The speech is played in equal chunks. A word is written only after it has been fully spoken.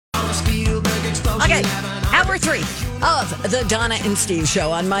Okay, hour 3 of the Donna and Steve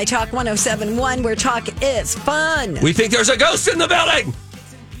Show on My Talk 107.1, where talk is fun. We think there's a ghost in the building.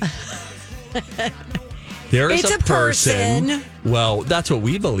 There is It's a person. Well, that's what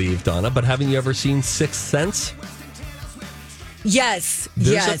we believe, Donna. But haven't you ever seen Sixth Sense? Yes.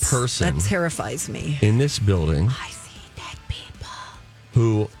 There's a person that terrifies me. in this building. I see dead people.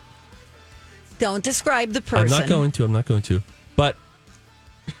 Who? Don't describe the person. I'm not going to. But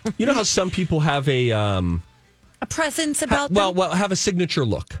you know how some people have a presence about them? well, have a signature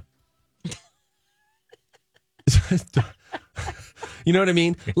look. You know what I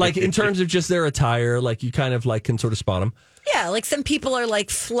mean? Like in terms of just their attire, like you kind of like can sort of spot them. Yeah, like some people are like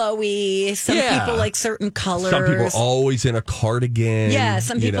flowy. Some people like certain colors. Some people are always in a cardigan. Yeah,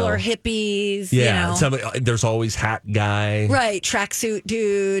 some people are hippies. Yeah, you know. there's always hat guy. Right, tracksuit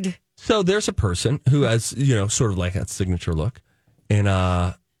dude. So there's a person who has, sort of like that signature look. And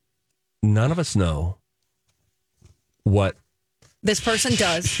none of us know what this person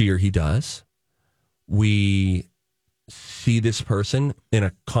does. She or he does. We see this person in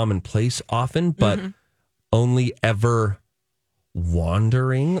a common place often, but only ever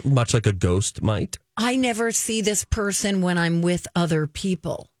wandering, much like a ghost might. I never see this person when I'm with other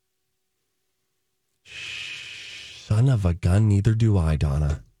people. Son of a gun, neither do I,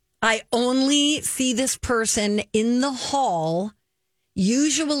 Donna. I only see this person in the hall,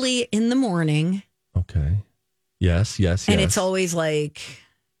 usually in the morning. Okay. Yes. And it's always like,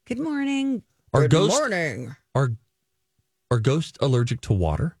 good morning. Good morning. Are ghosts allergic to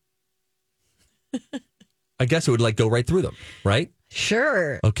water? I guess it would like go right through them, right?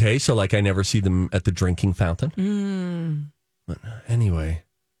 Sure. Okay, so like I never see them at the drinking fountain. But anyway,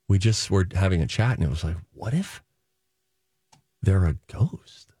 we just were having a chat and it was like, what if they're a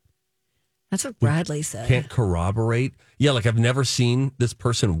ghost? That's what Bradley said. Can't corroborate. Yeah, like I've never seen this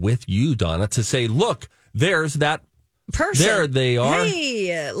person with you, Donna, to say, look, there's that person. There they are.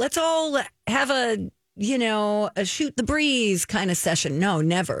 Hey, let's all have a shoot the breeze kind of session. No,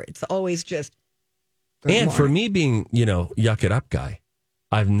 never. It's always just. And for me being, yuck it up guy,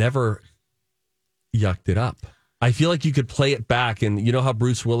 I've never yucked it up. I feel like you could play it back. And you know how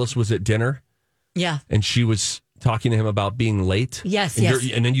Bruce Willis was at dinner? Yeah. And she was talking to him about being late? Yes,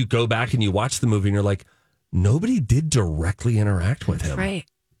 and then you go back and you watch the movie and you're like, nobody did directly interact with him. Right.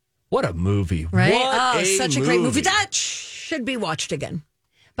 What a movie. Right. Such a great movie. That should be watched again.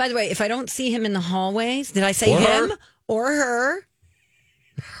 By the way, if I don't see him in the hallways, did I say him or her?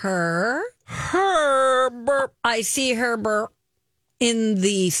 Her burp. I see her burp in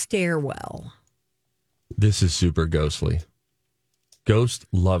the stairwell. This is super ghostly. Ghost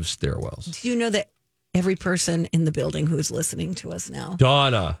loves stairwells. Do you know that every person in the building who's listening to us now,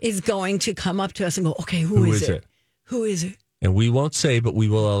 Donna, is going to come up to us and go, okay, who is it? Who is it? And we won't say, but we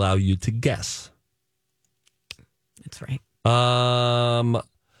will allow you to guess. That's right.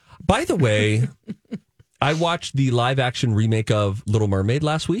 By the way, I watched the live action remake of Little Mermaid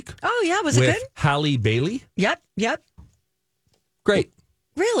last week. Oh, yeah. Was it good? Halle Bailey. Yep. Great.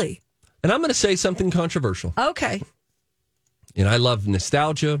 Really? And I'm going to say something controversial. Okay. And I love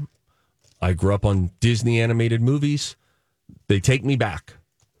nostalgia. I grew up on Disney animated movies. They take me back.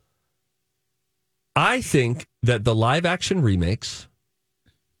 I think that the live action remakes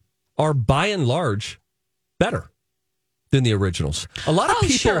are by and large better than the originals. A lot of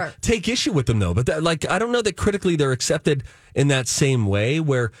people take issue with them though, but I don't know that critically they're accepted in that same way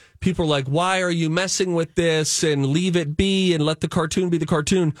where people are like, why are you messing with this and leave it be and let the cartoon be the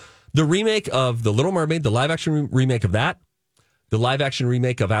cartoon. The remake of The Little Mermaid, the live action remake of that, the live action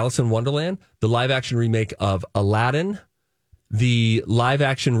remake of Alice in Wonderland, the live action remake of Aladdin, the live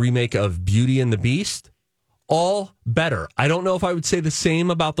action remake of Beauty and the Beast, all better. I don't know if I would say the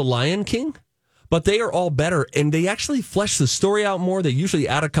same about The Lion King, but they are all better, and they actually flesh the story out more. They usually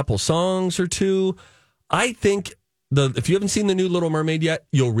add a couple songs or two. I think if you haven't seen the new Little Mermaid yet,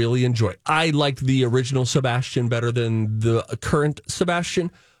 you'll really enjoy it. I liked the original Sebastian better than the current Sebastian,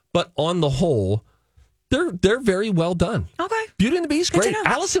 but on the whole, they're very well done. Okay. Beauty and the Beast, great.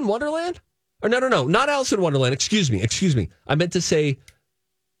 Alice in Wonderland? Or no, not Alice in Wonderland. Excuse me. I meant to say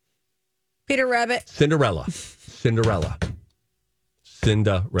Peter Rabbit. Cinderella.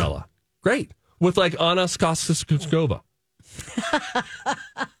 Great. With like Anna Skoskova.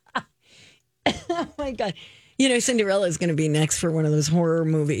 Oh my God. Cinderella is going to be next for one of those horror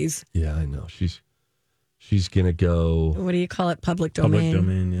movies. Yeah, I know. She's going to go. What do you call it? Public domain. Public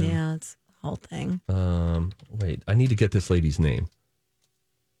domain, yeah. Yeah, it's the whole thing. Wait, I need to get this lady's name.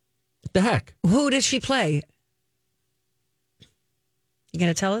 What the heck? Who does she play? You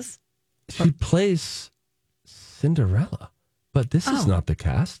going to tell us? She plays Cinderella, but this is not the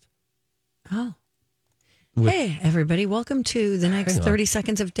cast. Oh. Hey, everybody. Welcome to the next 30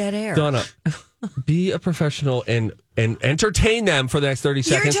 seconds of dead air. Donna, be a professional and entertain them for the next 30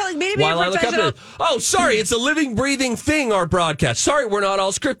 seconds. You're telling me to be a professional? Oh, sorry. It's a living, breathing thing, our broadcast. Sorry, we're not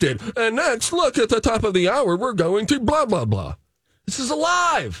all scripted. And next, look, at the top of the hour, we're going to blah, blah, blah. This is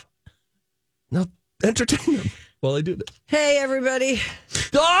alive. Now, entertain them while I do this. Hey, everybody.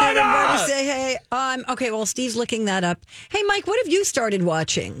 Donna! Everybody say hey. Okay, well, Steve's looking that up. Hey, Mike, what have you started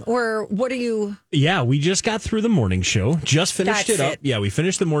watching? Or what are you... Yeah, we just got through the morning show. Just finished That's it up. it. Yeah, we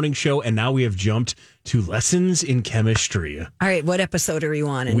finished the morning show, and now we have jumped to Lessons in Chemistry. All right, what episode are you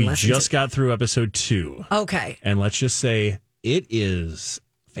on? We just got through episode 2. Okay. And let's just say it is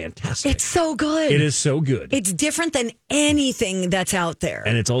fantastic. It's so good. It is so good. It's different than anything that's out there.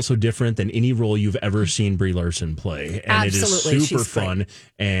 And it's also different than any role you've ever seen Brie Larson play. And Absolutely. it is super She's fun. great.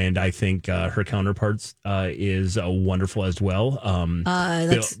 And I think her counterparts is wonderful as well.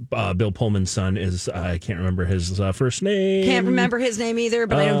 Bill Pullman's son is, I can't remember his first name. Can't remember his name either,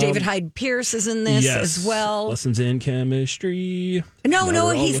 but I know David Hyde Pierce is in this as well. Lessons in Chemistry. No,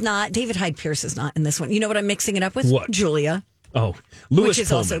 he's not. David Hyde Pierce is not in this one. You know what I'm mixing it up with? What? Julia. Oh, Lewis Which is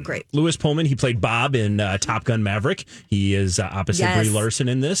Pullman. also great. Lewis Pullman, he played Bob in Top Gun Maverick. He is opposite Brie Larson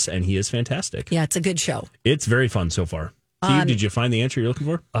in this, and he is fantastic. Yeah, it's a good show. It's very fun so far. Steve, did you find the answer you're looking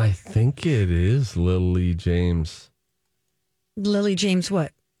for? I think it is Lily James. Lily James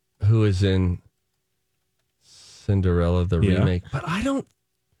what? Who is in Cinderella, the remake. But I don't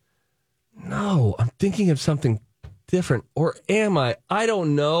know. I'm thinking of something different. Or am I? I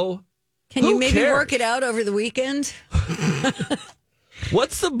don't know. Can you maybe work it out over the weekend?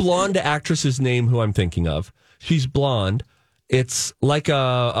 What's the blonde actress's name who I'm thinking of? She's blonde. It's like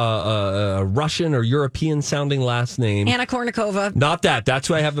a Russian or European sounding last name. Anna Kournikova. Not that. That's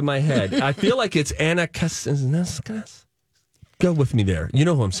what I have in my head. I feel like it's Anna Kasinska. Go with me there. You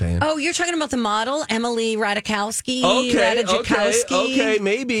know who I'm saying. Oh, you're talking about the model, Emily Ratajkowski. Okay,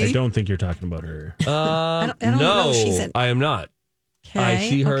 maybe. I don't think you're talking about her. I don't know. I am not. Okay, I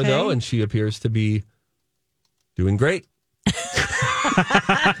see her, though, and she appears to be doing great.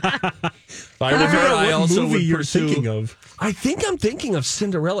 I also movie would you're pursue, thinking of? I think I'm thinking of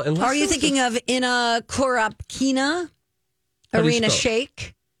Cinderella. Are you thinking of Ina Koropkina, Irina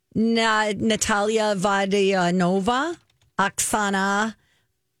Shayk, Natalia Vadianova, Oksana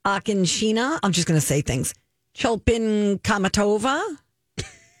Akinshina? I'm just going to say things. Cholpin Kamatova,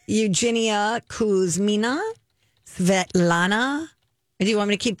 Eugenia Kuzmina, Svetlana. Do you want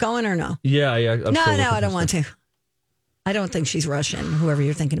me to keep going or no? Yeah. No, I don't want to. I don't think she's Russian, whoever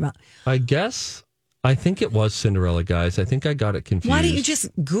you're thinking about. I think it was Cinderella, guys. I think I got it confused. Why don't you just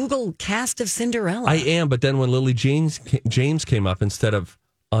Google cast of Cinderella? I am, but then when Lily James came up instead of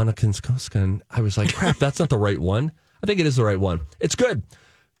Anna Kasinska, I was like, crap, that's not the right one. I think it is the right one. It's good.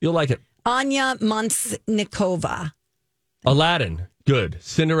 You'll like it. Anya Monsnikova. Aladdin, good.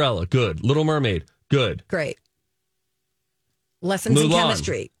 Cinderella, good. Little Mermaid, good. Great. Lessons in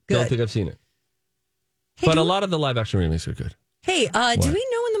Chemistry, good. Don't think I've seen it. Hey, but a lot of the live action remakes are good. Hey, do we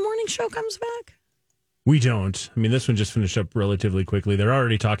know when the morning show comes back? We don't. I mean, this one just finished up relatively quickly. They're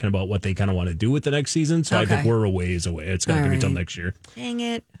already talking about what they kind of want to do with the next season, so I think we're a ways away. It's got to be till next year. Dang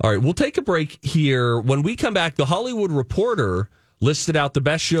it. All right, we'll take a break here. When we come back, The Hollywood Reporter listed out the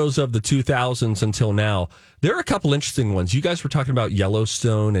best shows of the 2000s until now. There are a couple interesting ones. You guys were talking about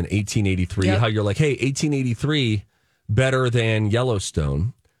Yellowstone and 1883, how you're like, hey, 1883 better than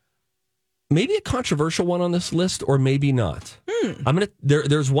Yellowstone. Maybe a controversial one on this list, or maybe not.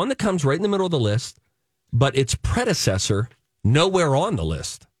 There's one that comes right in the middle of the list, but its predecessor nowhere on the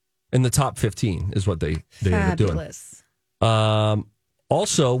list. In the top 15 is what they end up doing.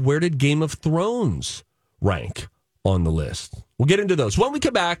 Also, where did Game of Thrones rank on the list? We'll get into those when we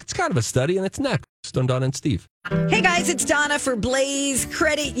come back. It's kind of a study, and it's next on Donna and Steve. Hey guys, it's Donna for Blaze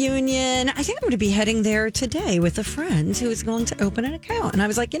Credit Union. I think I'm going to be heading there today with a friend who is going to open an account. And I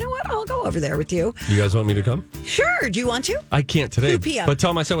was like, you know what? I'll go over there with you. You guys want me to come? Sure. Do you want to? I can't today. 2 p.m. But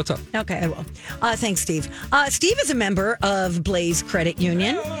tell myself what's up. Okay, I will. Thanks, Steve. Steve is a member of Blaze Credit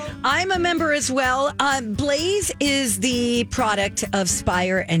Union. I'm a member as well. Blaze is the product of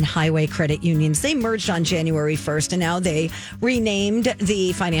Spire and Highway Credit Unions. They merged on January 1st, and now they renamed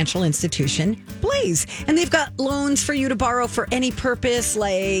the financial institution Blaze. And they've got loans for you to borrow for any purpose,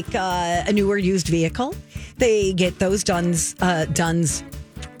 like a new or used vehicle. They get those done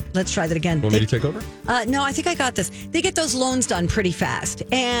let's try that again. Want me to take over? No, I think I got this. They get those loans done pretty fast.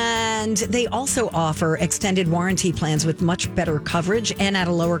 And they also offer extended warranty plans with much better coverage and at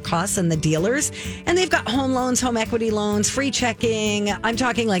a lower cost than the dealers. And they've got home loans, home equity loans, free checking. I'm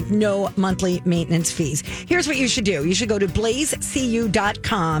talking like no monthly maintenance fees. Here's what you should do. You should go to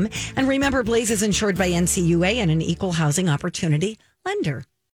blazecu.com. And remember, Blaze is insured by NCUA and an equal housing opportunity lender.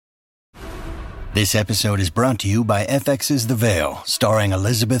 This episode is brought to you by FX's The Veil, starring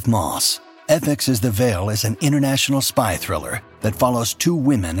Elizabeth Moss. FX's The Veil is an international spy thriller that follows two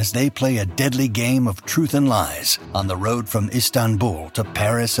women as they play a deadly game of truth and lies on the road from Istanbul to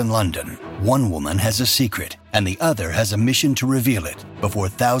Paris and London. One woman has a secret, and the other has a mission to reveal it before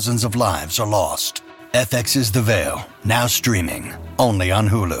thousands of lives are lost. FX's The Veil, now streaming, only on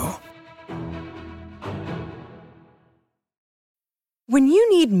Hulu. When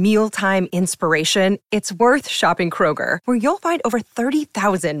you need mealtime inspiration, it's worth shopping Kroger, where you'll find over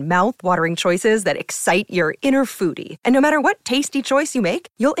 30,000 mouth-watering choices that excite your inner foodie. And no matter what tasty choice you make,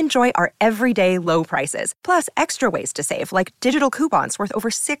 you'll enjoy our everyday low prices, plus extra ways to save, like digital coupons worth over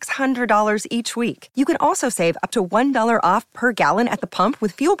 $600 each week. You can also save up to $1 off per gallon at the pump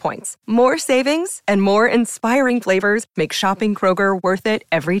with fuel points. More savings and more inspiring flavors make shopping Kroger worth it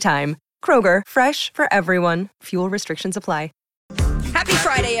every time. Kroger, fresh for everyone. Fuel restrictions apply. Happy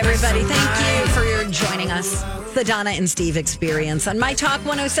Friday, everybody. Thank you for joining us. The Donna and Steve Experience on My Talk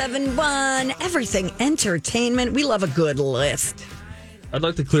 107.1. Everything entertainment. We love a good list. I'd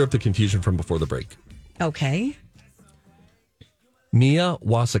like to clear up the confusion from before the break. Okay. Mia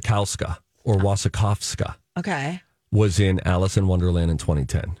Wasikowska, or Wasikowska, was in Alice in Wonderland in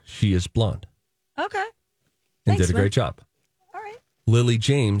 2010. She is blonde. Okay. And did a great job. All right. Lily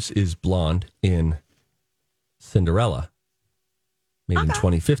James is blonde in Cinderella. Made in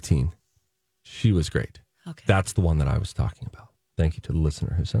 2015. She was great. Okay. That's the one that I was talking about. Thank you to the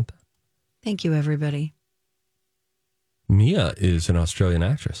listener who sent that. Thank you, everybody. Mia is an Australian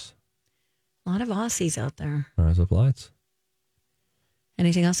actress. A lot of Aussies out there. Rise Up Lights.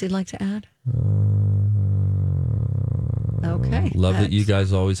 Anything else you'd like to add? Okay. Love that you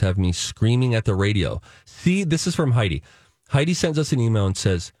guys always have me screaming at the radio. See, this is from Heidi. Heidi sends us an email and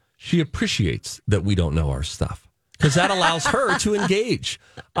says she appreciates that we don't know our stuff, because that allows her to engage.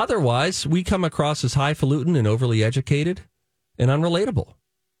 Otherwise, we come across as highfalutin and overly educated and unrelatable.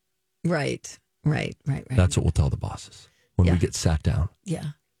 Right. That's what we'll tell the bosses when we get sat down. Yeah.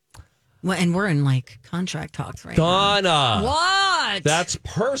 Well, and we're in like contract talks right now. Donna. What? That's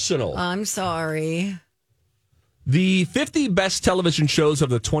personal. I'm sorry. The 50 best television shows of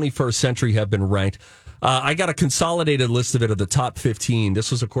the 21st century have been ranked. I got a consolidated list of the top 15. This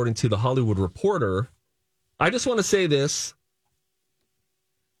was according to The Hollywood Reporter. I just want to say this.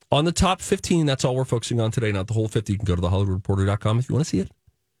 On the top 15, that's all we're focusing on today, not the whole 50. You can go to thehollywoodreporter.com if you want to see it.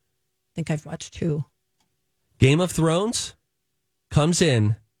 I think I've watched 2. Game of Thrones comes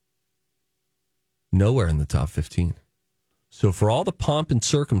in nowhere in the top 15. So for all the pomp and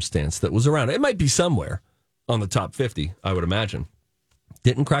circumstance that was around, it might be somewhere on the top 50, I would imagine.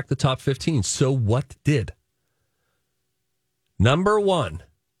 Didn't crack the top 15. So what did? Number 1.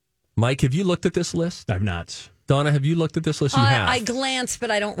 Mike, have you looked at this list? I've not. Donna, have you looked at this list? You have. I glanced,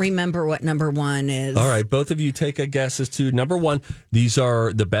 but I don't remember what number 1 is. All right, both of you take a guess as to number 1. These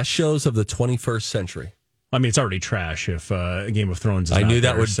are the best shows of the 21st century. I mean, it's already trash if Game of Thrones is I not knew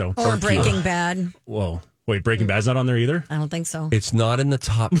that there, would. So. Or Breaking Bad. Well, wait, Breaking Bad's not on there either? I don't think so. It's not in the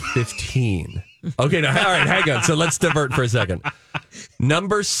top 15. Okay, now, all right, hang on. So let's divert for a second.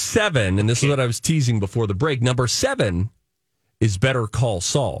 Number 7, and this is what I was teasing before the break. Number 7 is Better Call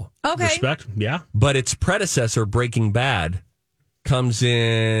Saul. Okay. Respect, yeah. But its predecessor, Breaking Bad, comes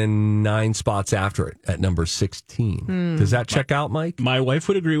in 9 spots after it at number 16. Does that check out, Mike? My wife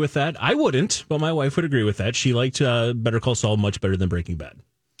would agree with that. I wouldn't, but my wife would agree with that. She liked Better Call Saul much better than Breaking Bad.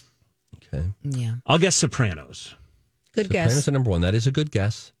 Okay. Yeah. I'll guess Sopranos. Good Sopranos guess. at number 1. That is a good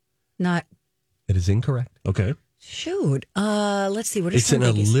guess. Not. It is incorrect. Okay. Shoot. Let's see. What is It's an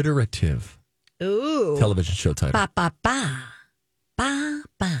alliterative Ooh. television show title. Ba, ba, ba. Ba,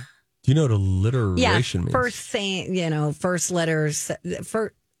 ba. Do you know what alliteration means? First letters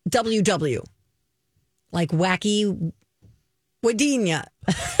for WW. Like wacky Wadinya.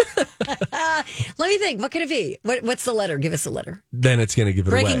 Let me think. What could it be? What's the letter? Give us a letter. Then it's going to give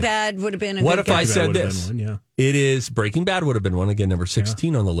it away. Breaking Bad would have been a What good if I guess. said this? One, yeah. It is Breaking Bad would have been one, again, number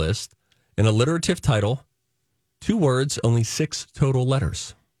 16 on the list. An alliterative title, 2 words, only 6 total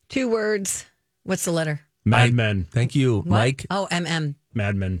letters. 2 words. What's the letter? Mad Men. Thank you, What? Mike. Oh, MM.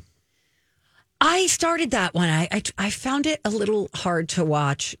 Mad Men. I started that one. I found it a little hard to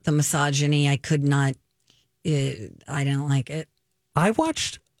watch. The misogyny. I could not. I didn't like it. I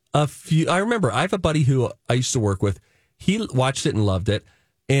watched a few. I remember I have a buddy who I used to work with. He watched it and loved it.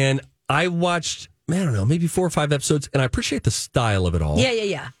 And I watched, I don't know, maybe 4 or 5 episodes. And I appreciate the style of it all.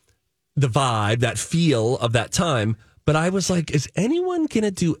 Yeah. The vibe, that feel of that time. But I was like, is anyone going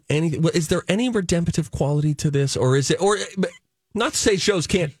to do anything? Is there any redemptive quality to this? Or is it, or not to say shows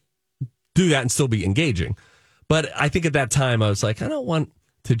can't do that and still be engaging. But I think at that time I was like, I don't want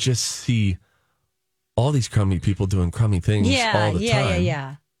to just see all these crummy people doing crummy things all the time.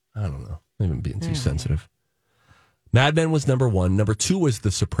 Yeah. I don't know. Maybe I'm being too sensitive. Mad Men was number 1. Number 2 was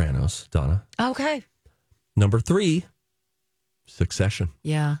The Sopranos, Donna. Okay. Number 3, Succession.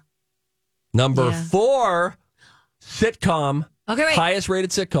 Yeah. Number 4, sitcom. Okay, wait. Highest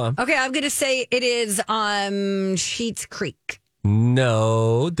rated sitcom. Okay, I'm going to say it is Schitt's Creek.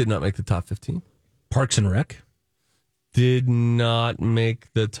 No, did not make the top 15. Parks and Rec. Did not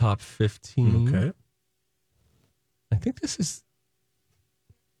make the top 15. Okay. I think this is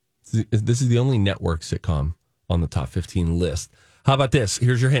the only network sitcom on the top 15 list. How about this?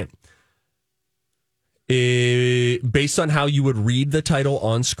 Here's your hint. Based on how you would read the title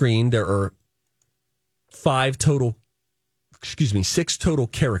on screen, there are 6 total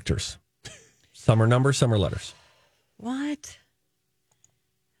characters. Some are numbers, some are letters. What?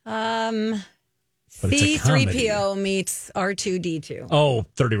 But it's a comedy. C-3PO meets R2-D2. Oh,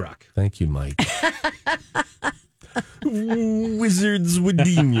 30 Rock. Thank you, Mike. Wizards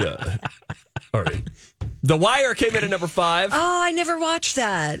Wadinia. All right. The Wire came in at number 5. Oh, I never watched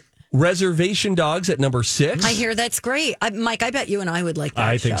that. Reservation Dogs at number 6. I hear that's great. Mike, I bet you and I would like that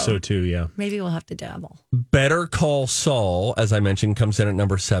I think show. so too, yeah. Maybe we'll have to dabble. Better Call Saul, as I mentioned, comes in at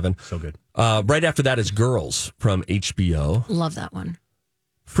number 7. So good. Right after that is Girls from HBO. Love that one.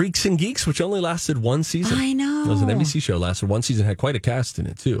 Freaks and Geeks, which only lasted 1 season. I know. It was an NBC show, lasted 1 season, had quite a cast in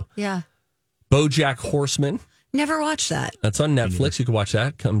it, too. Yeah. BoJack Horseman. Never watched that. That's on Netflix. You can watch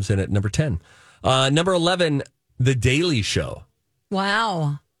that. Comes in at number 10. Number 11, The Daily Show.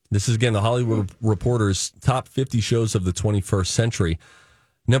 Wow. This is, again, the Hollywood Reporter's top 50 shows of the 21st century.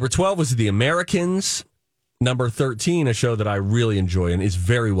 Number 12 was The Americans. Number 13, a show that I really enjoy and is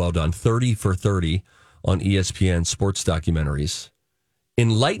very well done, 30 for 30 on ESPN sports documentaries.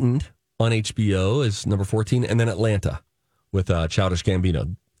 Enlightened on HBO is number 14, and then Atlanta with Childish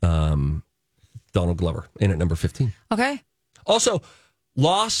Gambino, Donald Glover, in at number 15. Okay. Also,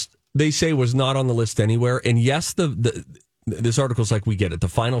 Lost, they say, was not on the list anywhere. And yes, this article's like, we get it. The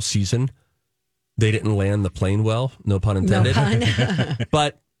final season, they didn't land the plane well. No pun intended. No pun.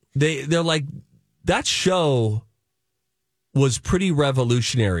 But they're like, that show was pretty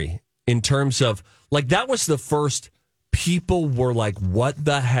revolutionary in terms of, like, that was the first people were like, what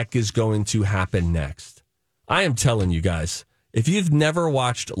the heck is going to happen next? I am telling you guys, if you've never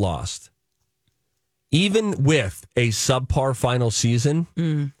watched Lost, even with a subpar final season,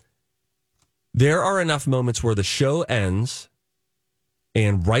 there are enough moments where the show ends,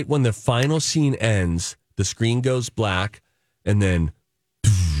 and right when the final scene ends, the screen goes black, and then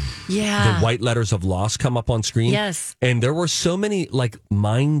the white letters of Lost come up on screen. Yes. And there were so many like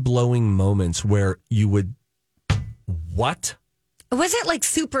mind-blowing moments where you would, what? Was it like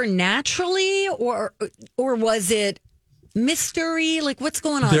supernaturally or was it mystery? Like, what's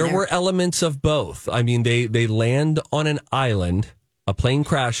going on there? There were elements of both. I mean, they land on an island. A plane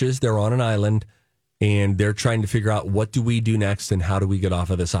crashes. They're on an island, and they're trying to figure out what do we do next and how do we get off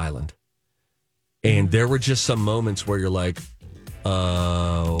of this island. And there were just some moments where you're like,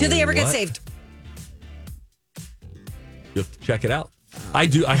 do they ever get saved? You have to check it out. I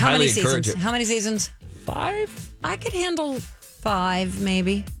do. I highly encourage it. How many seasons? 5? I could handle 5,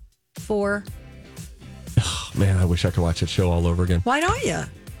 maybe 4. Oh, man, I wish I could watch that show all over again. Why don't you?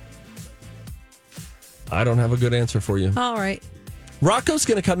 I don't have a good answer for you. All right. Rocco's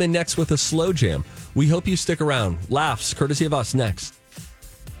going to come in next with a slow jam. We hope you stick around. Laughs, courtesy of us, next.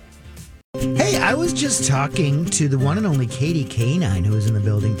 Hey, I was just talking to the one and only Katie K9, who is in the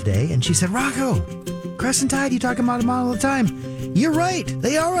building today, and she said, Rocco, Crescent Tide, you talk about them all the time. You're right.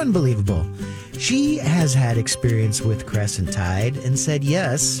 They are unbelievable. She has had experience with Crescent Tide and said,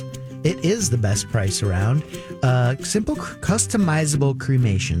 yes, it is the best price around. Simple customizable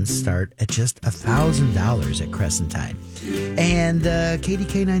cremations start at just $1,000 at Crescent Tide. And Katie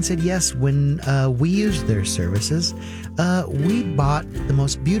K9 said, yes, when we used their services, we bought the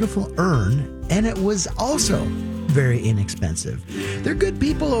most beautiful urn, and it was also very inexpensive. They're good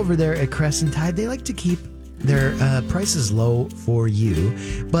people over there at Crescent Tide. They like to keep their prices low for you.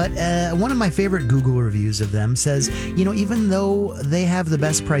 But one of my favorite Google reviews of them says, even though they have the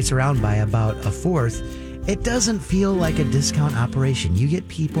best price around by about a fourth, it doesn't feel like a discount operation. You get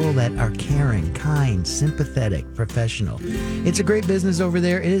people that are caring, kind, sympathetic, professional. It's a great business over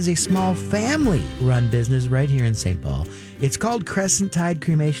there. It is a small family-run business right here in St. Paul. It's called Crescent Tide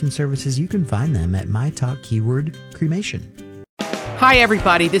Cremation Services. You can find them at My Talk keyword cremation. Hi,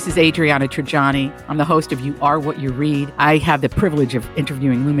 everybody. This is Adriana Trajani. I'm the host of You Are What You Read. I have the privilege of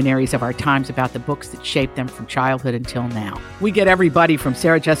interviewing luminaries of our times about the books that shaped them from childhood until now. We get everybody from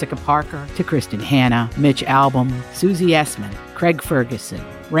Sarah Jessica Parker to Kristen Hanna, Mitch Albom, Susie Essman, Craig Ferguson,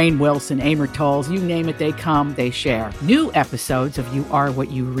 Rainn Wilson, Amor Tolls, you name it, they come, they share. New episodes of You Are What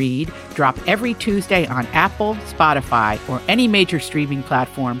You Read drop every Tuesday on Apple, Spotify, or any major streaming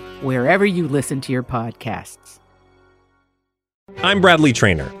platform wherever you listen to your podcasts. I'm Bradley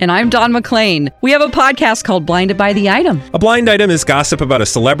Trainer. And I'm Don McClain. We have a podcast called Blinded by the Item. A blind item is gossip about a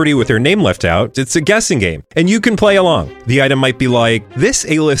celebrity with their name left out. It's a guessing game, and you can play along. The item might be like, this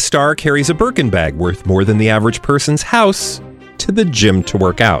A-list star carries a Birkin bag worth more than the average person's house to the gym to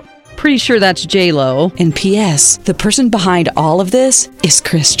work out. Pretty sure that's J-Lo. And P.S. the person behind all of this is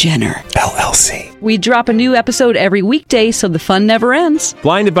Kris Jenner, LLC. We drop a new episode every weekday so the fun never ends.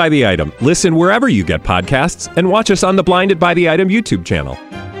 Blinded by the Item. Listen wherever you get podcasts and watch us on the Blinded by the Item YouTube channel.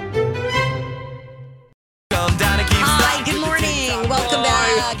 Hi, good morning. Welcome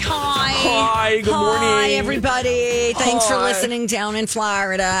back. Hi, good morning. Hi, everybody. Thanks for listening down in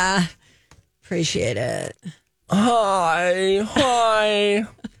Florida. Appreciate it. Hi,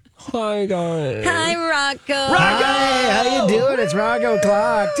 guys. Hi, Rocco. Hi, how you doing? It's Rocco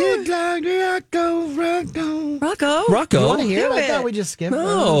Clock. Rocco. Rocco? You want to hear it? Do I thought we just skipped it.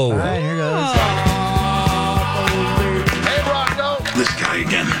 No. All right, here goes. Hey, Rocco. This guy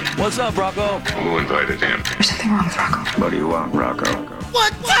again. What's up, Rocco? Who invited him? There's something wrong with Rocco. What do you want, Rocco?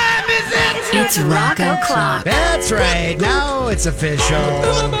 What time is it? It's Rocco Clock. That's right. Now it's official.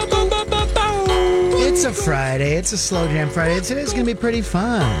 It's a Friday. It's a Slow Jam Friday. Today's going to be pretty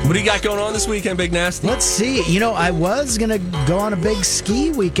fun. What do you got going on this weekend, Big Nasty? Let's see. You know, I was going to go on a big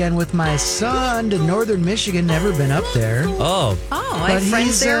ski weekend with my son to northern Michigan. Never been up there. Oh, I have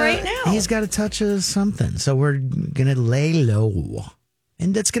friends there right now. He's got a touch of something. So we're going to lay low.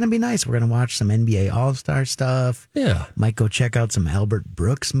 And it's going to be nice. We're going to watch some NBA All-Star stuff. yeah. Might go check out some Albert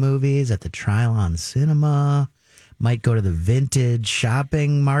Brooks movies at the Trylon Cinema. Might go to the vintage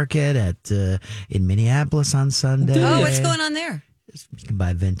shopping market in Minneapolis on Sunday. Oh, what's going on there? You can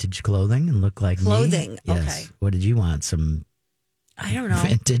buy vintage clothing and look like Clothing, me. Yes. okay. What did you want? Some I don't know.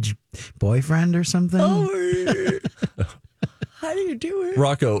 vintage boyfriend or something? Oh, how do you do it?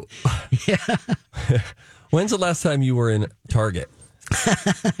 Rocco. Yeah. When's the last time you were in Target?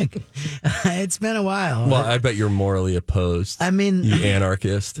 It's been a while. Well, I bet you're morally opposed. I mean, you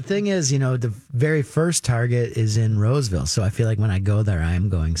anarchist. The thing is, you know, the very first Target is in Roseville. So I feel like when I go there, I am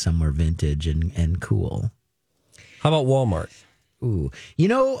going somewhere vintage and cool. How about Walmart? Ooh. You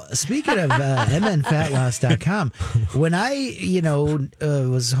know, speaking of mnfatloss.com, when I,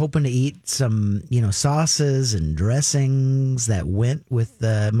 was hoping to eat some, sauces and dressings that went with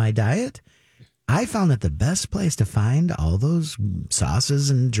my diet, I found that the best place to find all those sauces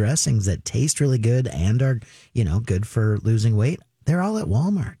and dressings that taste really good and are, good for losing weight, they're all at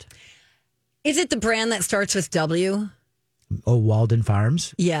Walmart. Is it the brand that starts with W? Oh, Walden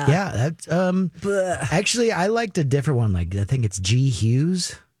Farms? Yeah. Yeah. That's, actually, I liked a different one. Like, I think it's G.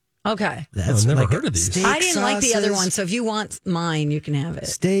 Hughes. Okay. That's I've never like heard of these. I didn't like the other one, so if you want mine, you can have it.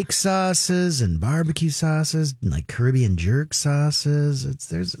 Steak sauces and barbecue sauces, and like Caribbean jerk sauces.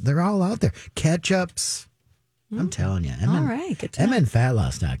 They're all out there. Ketchups. I'm telling you. All right. Good to know.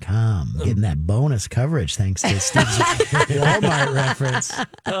 mnfatloss.com. Getting that bonus coverage thanks to Steve's Walmart reference.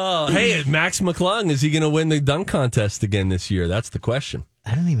 Oh, hey, Max McClung, is he going to win the dunk contest again this year? That's the question.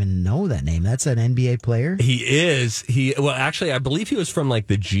 I don't even know that name. That's an NBA player? He is. Well, actually, I believe he was from like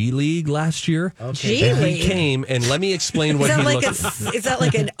the G League last year. Okay. G And League? he came, and let me explain what Is he that, looked is that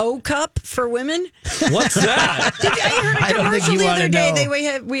like an O cup for women? What's that? I heard a I don't think commercial you the wanna other day.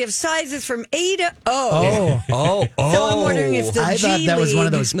 know. We have sizes from A to O. Oh. So I'm wondering if the I G thought that was one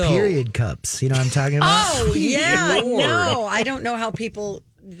of League- those No. period cups. You know what I'm talking about? Oh, yeah. Lord. No, I don't know how people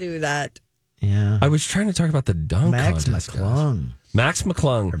do that. Yeah. I was trying to talk about the dunk Max contest. guys. McClung. Max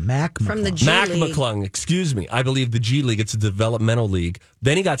McClung. Or Mac From the McClung. G Mac League. McClung, excuse me. I believe the G League, it's a developmental league.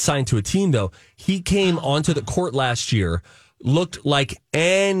 Then he got signed to a team, though. He came onto the court last year, looked like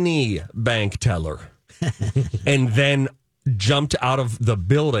any bank teller, and then jumped out of the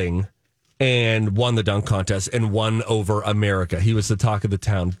building and won the dunk contest and won over America. He was the talk of the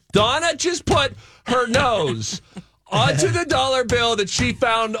town. Donna just put her nose onto the dollar bill that she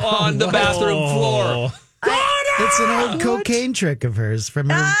found on the bathroom floor. It's an old cocaine trick of hers from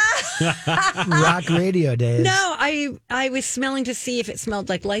her Rock radio days. No, I was smelling to see if it smelled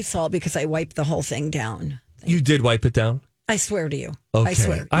like Lysol because I wiped the whole thing down. You did wipe it down? I swear to you. Okay. I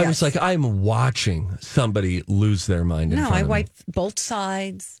swear. I yes. was like, I'm watching somebody lose their mind. No, I wiped both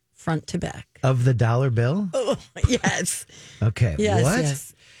sides, front to back. Of the dollar bill? Oh, yes. Okay. Yes, what?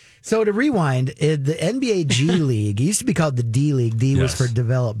 yes. So to rewind, the NBA G League, it used to be called the D League. D was for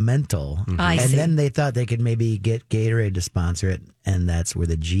developmental. I see. Then they thought they could maybe get Gatorade to sponsor it, and that's where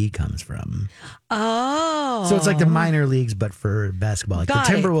the G comes from. Oh. So it's like the minor leagues, but for basketball. Like Got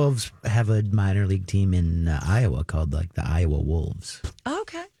the it. Timberwolves have a minor league team in Iowa called like the Iowa Wolves.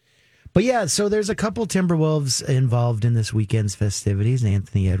 Okay. But yeah, so there's a couple Timberwolves involved in this weekend's festivities.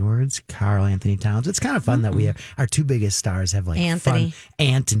 Anthony Edwards, Karl Anthony Towns. It's kind of fun that we have our two biggest stars have like Anthony. fun.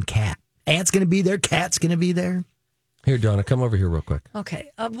 Ant and Cat. Ant's going to be there. Cat's going to be there. Here, Donna, come over here real quick. Okay.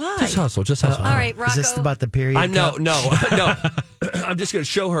 Why? Just hustle. All right, Rocco. Is this about the period? No. I'm just going to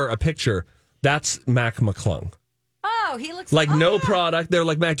show her a picture. That's Mac McClung. Oh, he looks like no product. They're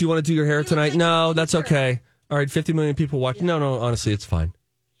like, Mac, do you want to do your hair tanaght? No, that's okay. All right, 50 million people watch. No, honestly, it's fine.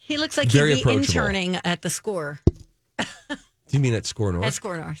 He looks like Very he'd be approachable. interning at the Score. Do you mean at Score North? At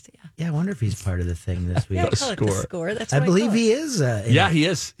Score North, yeah. Yeah, I wonder if he's part of the thing this week. Yeah, I call it the Score. That's I what believe call it. he is. Yeah, he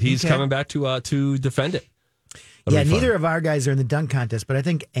is. He's Okay. coming back to defend it. Yeah, neither of our guys are in the dunk contest, but I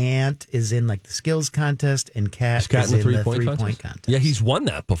think Ant is in like the skills contest and Cat is in the three-point contest. Yeah, he's won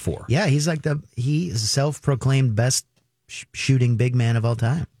that before. Yeah, he's like he's a self-proclaimed best shooting big man of all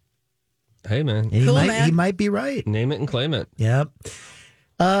time. Hey, man. And he might be right. Name it and claim it. Yep.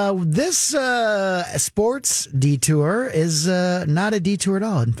 This sports detour is not a detour at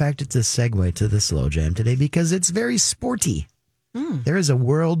all. In fact, it's a segue to the Slow Jam today because it's very sporty. There is a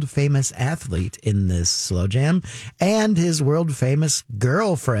world-famous athlete in this Slow Jam and his world-famous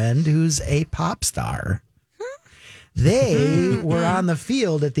girlfriend who's a pop star. They were on the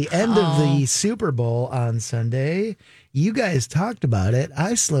field at the end of the Super Bowl on Sunday. You guys talked about it.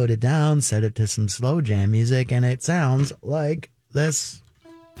 I slowed it down, set it to some Slow Jam music, and it sounds like this.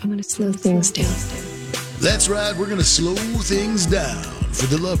 I'm going to slow things down. That's right, we're going to slow things down for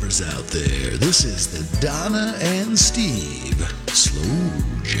the lovers out there. This is the Donna and Steve Slow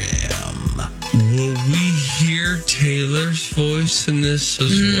Jam. Will we hear Taylor's voice in this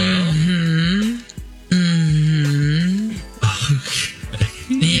as well? Okay.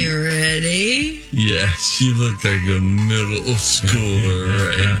 You ready? Yes, you look like a middle schooler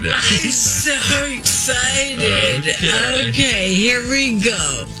right now. I'm so excited. Okay, here we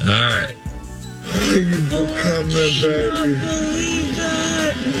go. All right. Thank you for coming, baby. I can't believe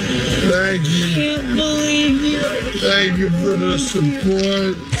that. Thank you. I can't believe you. Thank you for the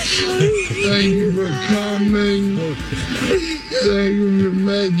support. Thank you for coming. Thank you for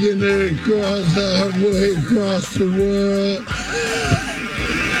making it across halfway across the world.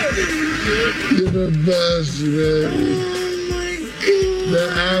 You're the best, baby. Oh my God. The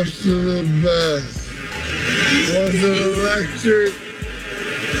absolute best. Was it electric?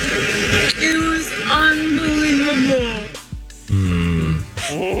 It was unbelievable.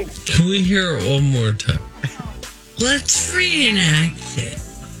 Can we hear it one more time? Let's reenact it.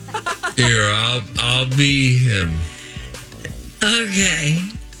 Here, I'll be him. Okay.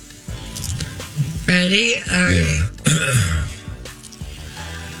 Ready? All right.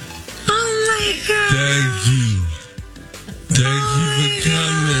 Oh my God. Thank you. Thank you for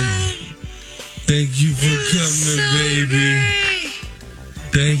coming. Thank you for coming, baby. Great.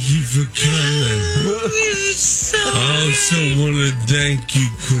 Thank you for coming. You're so I also want to thank you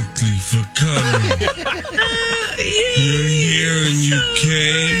quickly for coming. You're here and you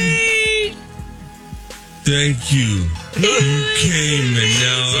came. Thank you. You came and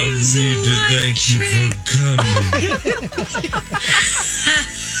now I need to thank you for coming.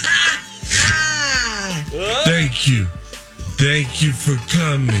 Thank you. Thank you for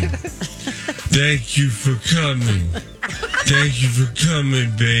coming. Thank you for coming. Thank you for coming,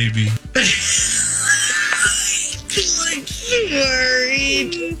 baby. Like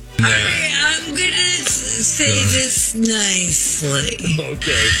worried. All right, I'm gonna say this nicely.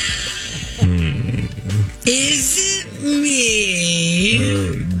 Okay. Is it me?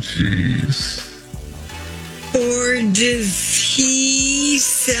 Oh, jeez. Or does he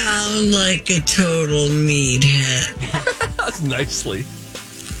sound like a total meathead? That's nicely.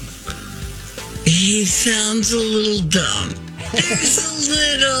 He sounds a little dumb. There's a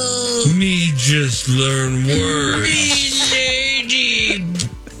little... Me just learn words. Hey, lady.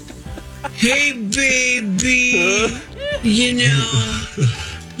 Hey, baby. You know,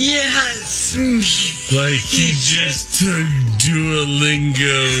 Yes. Like he just took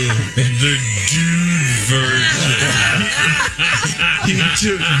Duolingo, the dude version. He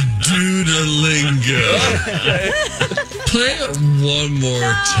took Duolingo. Play it one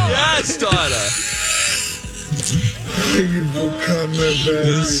more time. Yes, Donna. Thank you for coming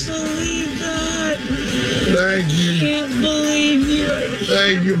back. Thank you. I can't believe you.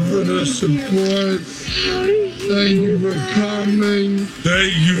 Thank you for the support. Thank you for coming.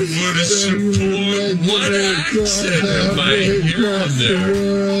 Thank you for the support. What accent am I hearing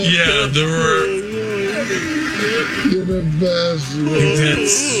there? Yeah, the You're the best.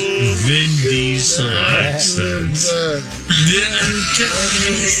 That's Vin Diesel accent.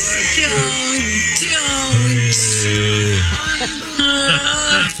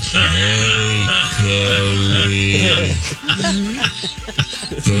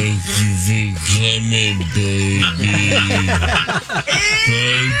 Thank you for coming, baby.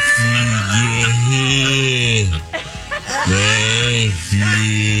 Thank you. Thank you.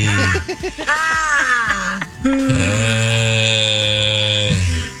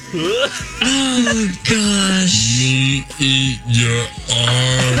 Oh, gosh. Me eat your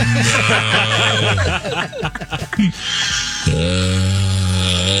arm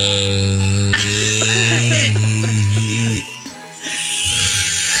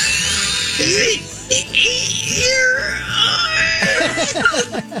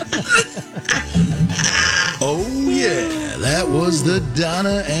Oh, yeah. That was the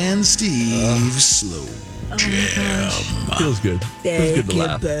Donna and Steve Slow Jam. Feels good. Feels good to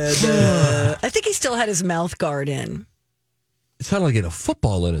laugh. I think he still had his mouth guard in. It sounded like he had a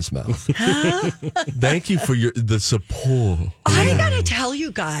football in his mouth. Thank you for the support. I gotta tell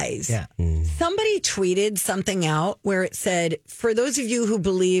you guys, somebody tweeted something out where it said, for those of you who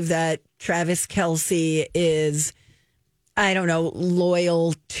believe that Travis Kelce is, I don't know,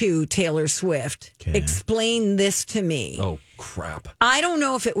 loyal to Taylor Swift, explain this to me. Oh, crap. I don't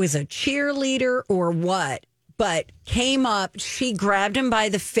know if it was a cheerleader or what, but came up, she grabbed him by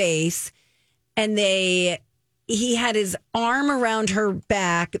the face, and he had his arm around her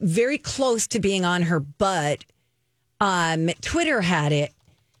back, very close to being on her butt. Twitter had it,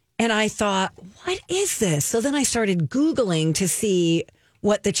 and I thought, what is this? So then I started Googling to see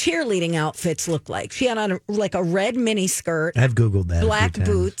what the cheerleading outfits look like. She had on a red mini skirt. I've Googled that. Black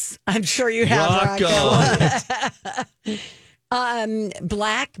boots. I'm sure you have.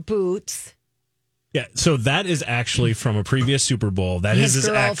 Black boots. Yeah, so that is actually from a previous Super Bowl. That is his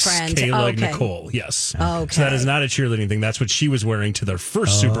ex, Kayla Nicole. Yes. Okay. So that is not a cheerleading thing. That's what she was wearing to their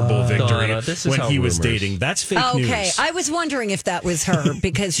first Super Bowl victory when he was dating. That's fake news. Okay, I was wondering if that was her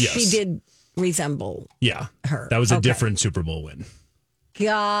because she did resemble her. That was a different Super Bowl win.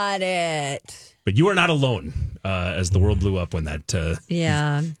 Got it. But you are not alone as the world blew up when that got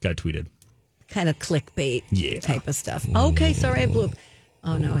tweeted. Kind of clickbait type of stuff. Okay, sorry, I blew up.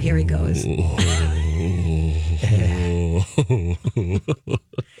 Oh, no, here he goes.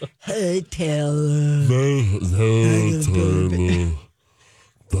 Hey, Taylor. Thank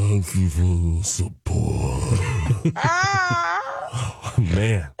you for the support. Oh,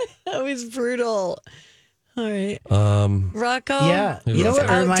 man. That was brutal. All right. Rocco? Yeah. You know what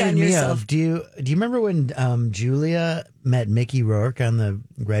it reminded me of? Do you remember when Julia met Mickey Rourke on the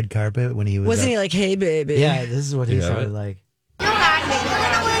red carpet when he was Wasn't he like, hey, baby? Yeah, this is what he sounded like.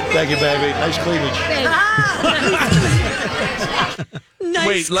 Thank you, baby. Nice cleavage.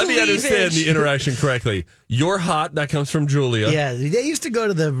 Wait, let me understand the interaction correctly. You're hot. That comes from Julia. Yeah, they used to go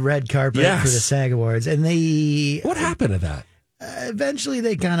to the red carpet for the SAG Awards, and what happened to that? Eventually,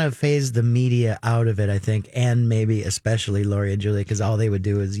 they kind of phased the media out of it, I think, and maybe especially Lori and Julia, because all they would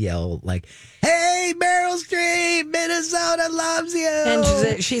do is yell like, "Hey, Meryl Streep, Minnesota loves you!"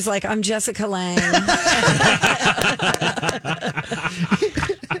 And she's like, "I'm Jessica Lange."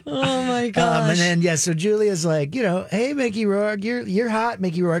 Oh my gosh! And then so Julia's like, "Hey, Mickey Rourke, you're hot,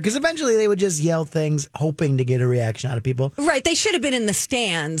 Mickey Rourke," because eventually they would just yell things, hoping to get a reaction out of people. Right? They should have been in the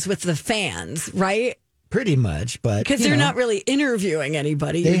stands with the fans, right? Pretty much, but because they're not really interviewing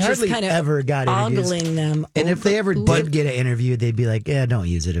anybody. They You're hardly just kind of ever got ogling them. And if they ever did get an interview, they'd be like, "Yeah, don't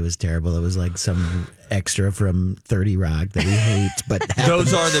use it. It was terrible. It was like some extra from 30 Rock that we hate." But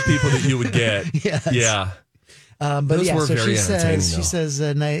those are the people that you would get. Yes. Yeah. But those were so very entertaining. She says,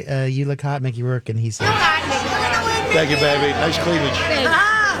 "You look hot, Mickey Rourke," and he says, "Thank you, baby. Nice cleavage."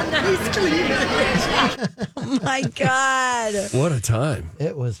 Nice cleavage. Oh my God! What a time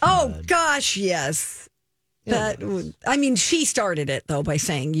it was! Oh gosh, yes. She started it though by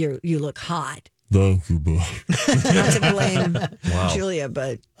saying you look hot. Thank you, bro. Not to blame Julia,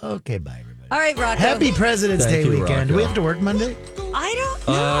 but okay, bye everybody. All right, Rocco. Happy President's Day weekend. Rocco. Do we have to work Monday? I don't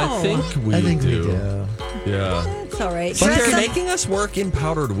know. I think we do. Yeah. It's all right. But they're making us work in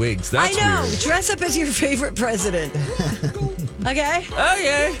powdered wigs. That's I know. weird. Dress up as your favorite president. Okay?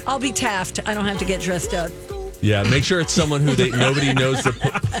 Okay. I'll be Taft. I don't have to get dressed up. Yeah, make sure it's someone who nobody knows.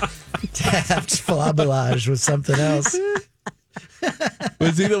 Taft's flabellage was something else.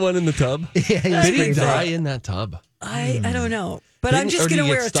 Was he the one in the tub? Yeah, did he die in that tub? I don't know. But I'm just going to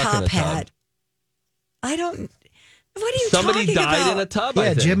wear a top hat. I don't... What are you Somebody talking about? Somebody died in a tub, I Yeah,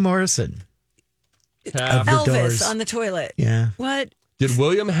 think. Jim Morrison. Elvis on the toilet. Yeah. What? Did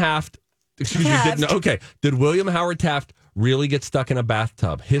William Taft... Excuse me. Did William Howard Taft really get stuck in a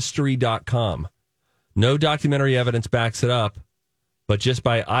bathtub? History.com. No documentary evidence backs it up, but just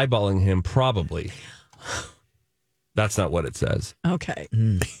by eyeballing him, probably. That's not what it says. Okay.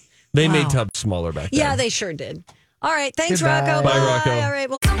 They made tubs smaller back then. Yeah, they sure did. All right. Thanks, Goodbye. Rocco. Bye, Rocco. All right.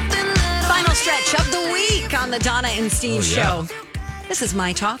 Well, final stretch of the week on the Donna and Steve Show. This is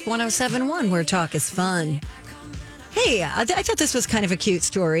My Talk 107.1, where talk is fun. Hey, I thought this was kind of a cute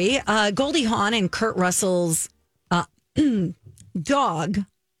story. Goldie Hawn and Kurt Russell's dog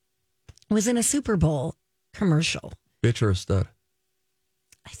was in a Super Bowl commercial. Bitch or a stud?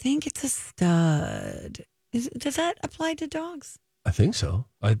 I think it's a stud. Does that apply to dogs? I think so.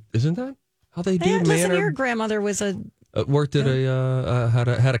 Isn't that how they do? Yeah, listen, your grandmother was worked at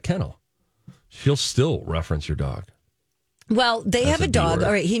had a kennel. She'll still reference your dog. Well, they have a dog. B-word.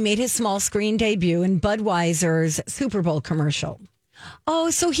 All right, he made his small screen debut in Budweiser's Super Bowl commercial. Oh,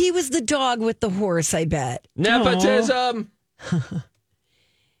 so he was the dog with the horse, I bet. Nepotism.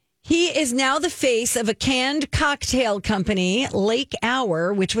 He is now the face of a canned cocktail company, Lake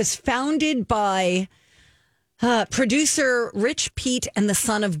Hour, which was founded by producer Rich Pete and the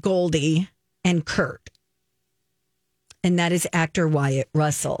son of Goldie and Kurt. And that is actor Wyatt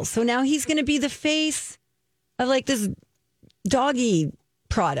Russell. So now he's going to be the face of like this doggy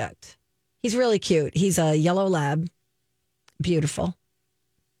product. He's really cute. He's a yellow lab. Beautiful.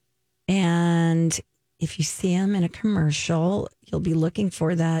 And if you see him in a commercial, you'll be looking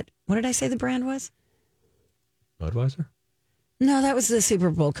for that. What did I say the brand was? Budweiser? No, that was the Super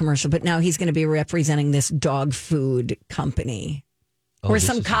Bowl commercial, but now he's going to be representing this dog food company or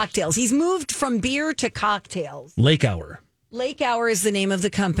some cocktails. He's moved from beer to cocktails. Lake Hour. Lake Hour is the name of the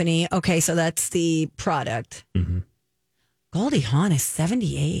company. Okay, so that's the product. Mm-hmm. Goldie Hawn is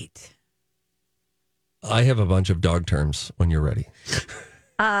 78. I have a bunch of dog terms when you're ready.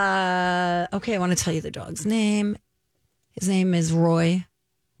 Okay, I want to tell you the dog's name. His name is Roy.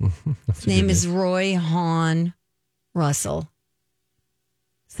 His name is Roy Hawn Russell.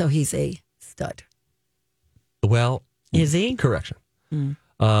 So he's a stud. Well, is he? Correction.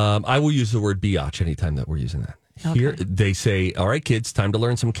 I will use the word biatch anytime that we're using that. Okay. Here they say, all right, kids, time to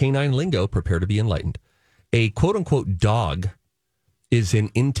learn some canine lingo. Prepare to be enlightened. A quote unquote dog is an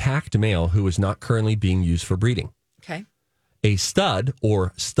intact male who is not currently being used for breeding. Okay. A stud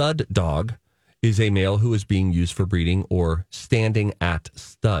or stud dog is a male who is being used for breeding or standing at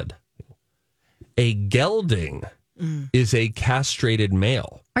stud. A gelding is a castrated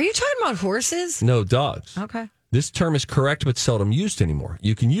male. Are you talking about horses? No, dogs. Okay. This term is correct but seldom used anymore.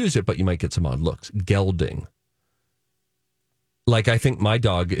 You can use it, but you might get some odd looks. Gelding. Like, I think my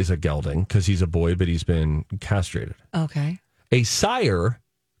dog is a gelding because he's a boy, but he's been castrated. Okay. A sire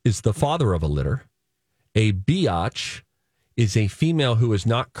is the father of a litter. A biatch is a female who is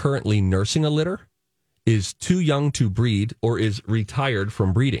not currently nursing a litter, is too young to breed, or is retired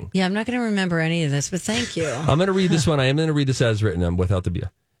from breeding. Yeah, I'm not going to remember any of this, but thank you. I'm going to read this one. I am going to read this as written without the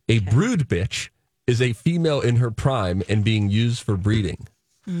bia. A brood bitch is a female in her prime and being used for breeding.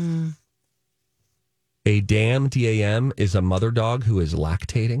 A dam, D-A-M, is a mother dog who is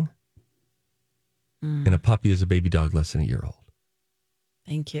lactating. And a puppy is a baby dog less than a year old.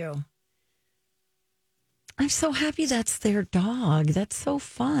 Thank you. I'm so happy that's their dog. That's so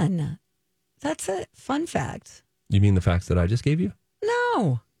fun. That's a fun fact. You mean the facts that I just gave you?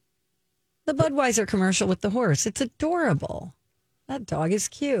 No. The Budweiser commercial with the horse. It's adorable. That dog is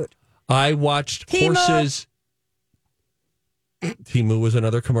cute. I watched Timu. horses. Timu was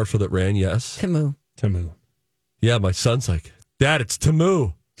another commercial that ran, yes. Timu. Yeah, my son's like, Dad, it's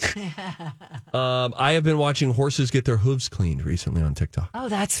Timu. I have been watching horses get their hooves cleaned recently on TikTok. Oh,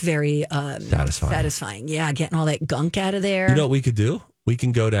 that's very satisfying. Yeah, getting all that gunk out of there. You know what we could do? We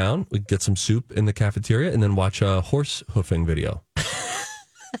can go down, we can get some soup in the cafeteria, and then watch a horse hoofing video.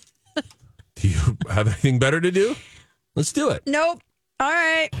 Do you have anything better to do? Let's do it. Nope. All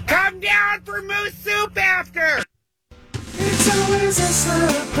right. Come down for moose soup after. It's always a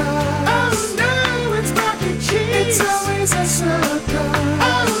surprise. Oh no, it's mac and cheese. It's always a surprise.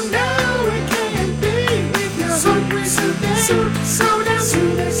 Oh no, it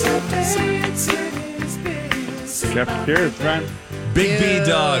Jeff. Cheers, friend. Big B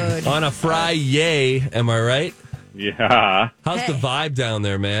dog on a Friday. Am I right? Yeah. How's the vibe down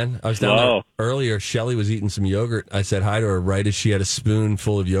there, man? I was down there earlier. Shelly was eating some yogurt. I said hi to her right as she had a spoon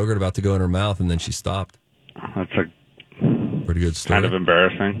full of yogurt about to go in her mouth, and then she stopped. That's a pretty good story. Kind of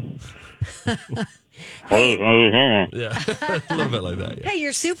embarrassing. Yeah, a little bit like that. Yeah. Hey,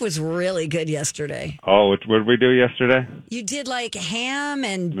 your soup was really good yesterday. Oh, what did we do yesterday? You did like ham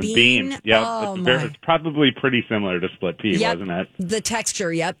and bean. Bean. Yep. Oh, it's probably pretty similar to split pea, wasn't it? The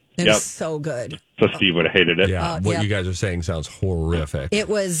texture, It was so good. So Steve would have hated it. Yeah, what you guys are saying sounds horrific. It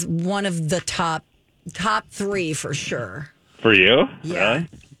was one of the top 3 for sure. For you? Yeah. Really?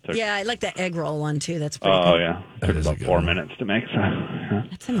 Yeah, I like the egg roll one too. That's pretty Oh, good. yeah. Took about 4 minutes to make. So, yeah.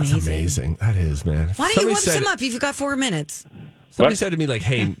 That's amazing. That's amazing. That is, man. Why don't you whip some up if you've got 4 minutes? Somebody said to me, like,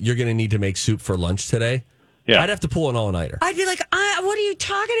 hey, you're going to need to make soup for lunch today. Yeah. I'd have to pull an all-nighter. I'd be like, what are you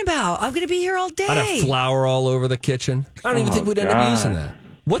talking about? I'm going to be here all day. I'd have flour all over the kitchen. I don't even think we'd end up using that.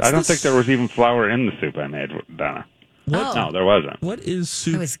 I don't think there was even flour in the soup I made, Donna. What? No, there wasn't. What is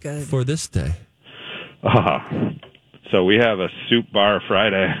soup for this day? So we have a soup bar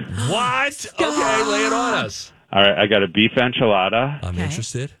Friday. What? Okay, lay it on us. All right, I got a beef enchilada. I'm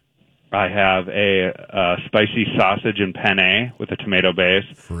interested. I have a spicy sausage and penne with a tomato base.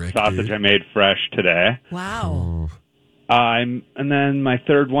 Sausage I made fresh today. Wow. And then my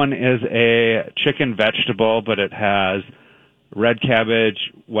third one is a chicken vegetable, but it has red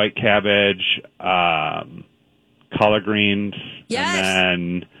cabbage, white cabbage, collard greens,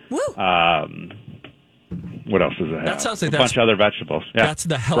 and then what else does it have? That sounds like a bunch of other vegetables. Yeah. That's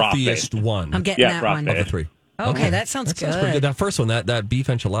the healthiest one. I'm getting that one. Of the 3. Okay, that sounds good. Pretty good. That first one, that beef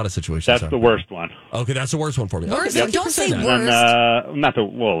enchilada situation. That's the worst one. Okay, that's the worst one for me. Worst? Okay, Don't say and worst.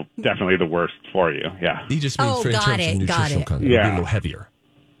 Then, definitely the worst for you. Yeah. He just means in terms of nutritional content. Yeah. It'll be a little heavier.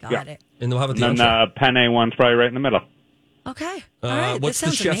 Got it. And how about the entree? Then penne one's probably right in the middle. Okay. All right. What's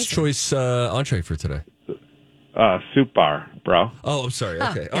the chef's choice entree for today? Soup bar, bro. Oh, I'm sorry.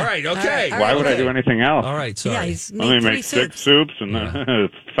 Okay. yeah. All right. Okay. Why would I do anything else? All right. Sorry. Yeah, he's Let me made 3 make 6 soups and then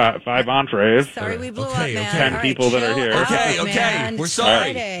 5 entrees. Sorry, we blew up, Okay, man. okay. 10 All people that are chill here. out, Okay. man. We're sorry.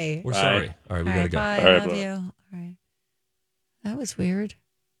 Friday. We're sorry. All right, we gotta go. Bye. All right, Love bro. you. All right. That was weird.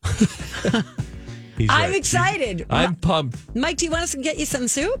 He's I'm right. excited. I'm pumped. Mike, do you want us to get you some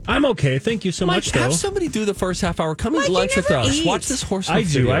soup? I'm okay. Thank you so Mike, much, though. have somebody do the first half hour. Come Mike, eat you lunch with never us. eat. Watch this horse. I do.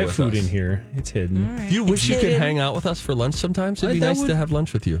 video I have with food us. in here. It's hidden. Right. You wish you could hidden. hang out with us for lunch sometimes? It'd be That nice would- to have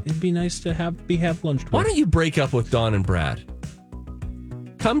lunch with you. It'd be nice to have lunch. Why don't you break up with Dawn and Brad?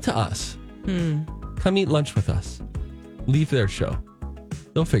 Come to us. Come eat lunch with us. Leave their show.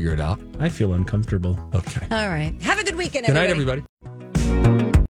 They'll figure it out. I feel uncomfortable. Okay. All right. Have a good weekend, Good night, everybody. everybody.